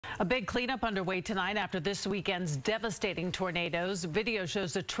A big cleanup underway tonight after this weekend's devastating tornadoes. Video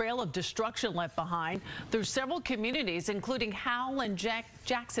shows a trail of destruction left behind through several communities, including Howell and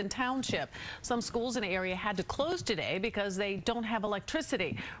Jackson Township. Some schools in the area had to close today because they don't have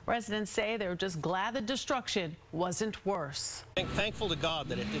electricity. Residents say they're just glad the destruction wasn't worse. Thankful to God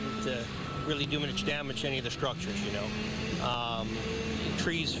that it didn't really do much damage to any of the structures, you know.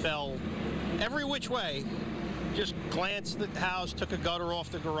 Trees fell every which way. Just glanced at the house, took a gutter off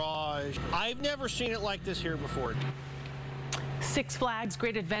the garage. I've never seen it like this here before. Six Flags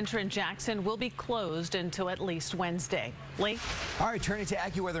Great Adventure in Jackson will be closed until at least Wednesday. Lee? All right, turning to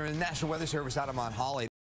AccuWeather and the National Weather Service out of Mount Holly.